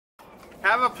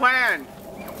Have a plan.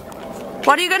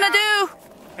 What are you gonna do?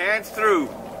 Hands through.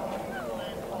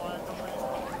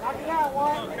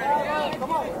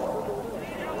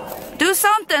 Do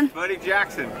something. Buddy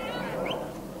Jackson.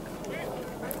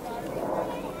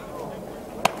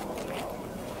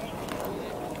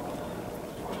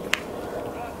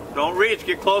 Don't reach.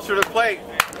 Get closer to the plate.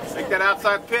 Make that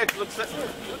outside pitch. It's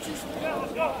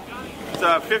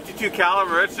a 52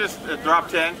 caliber. It's just a drop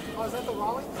 10. Oh, is that the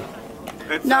Raleigh?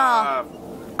 It's No.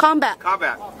 Combat.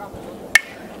 combat.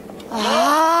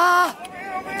 Ah.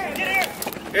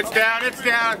 It's down. It's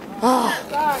down. Oh.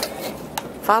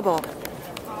 Foul ball.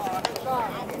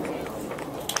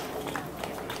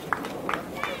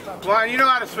 Come on, you know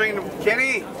how to swing them,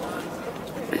 Kenny.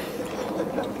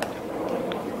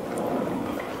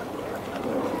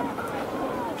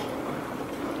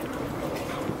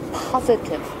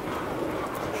 Positive.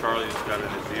 Charlie's got it in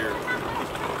his ear.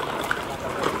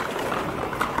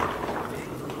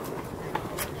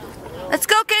 Let's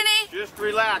go, Kenny. Just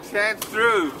relax, hands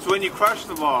through. It's when you crush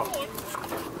the ball.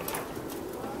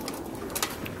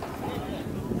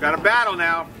 Got a battle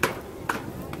now.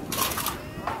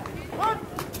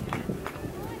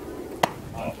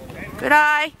 Good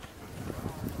eye.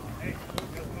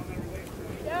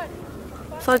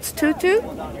 So it's 2-2?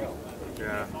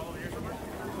 Yeah.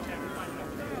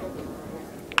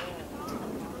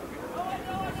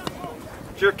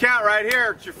 It's your count right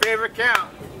here. It's your favorite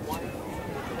count.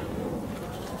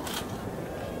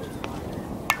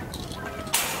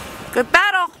 Good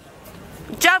battle.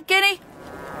 Good job, Kenny.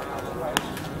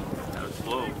 That was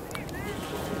slow.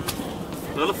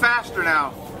 A little faster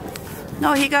now.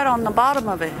 No, he got on the bottom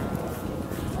of it.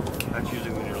 That's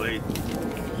usually when you're late.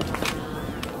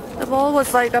 The ball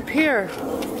was like up here. I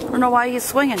don't know why he's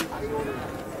swinging.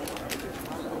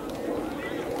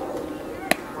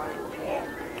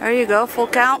 There you go, full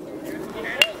count. It's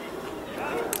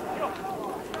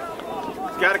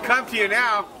got to come to you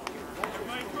now.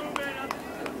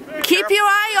 Keep your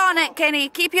eye on it, Kenny.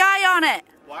 Keep your eye on it.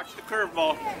 Watch the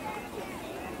curveball.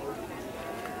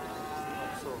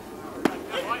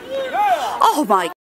 Oh my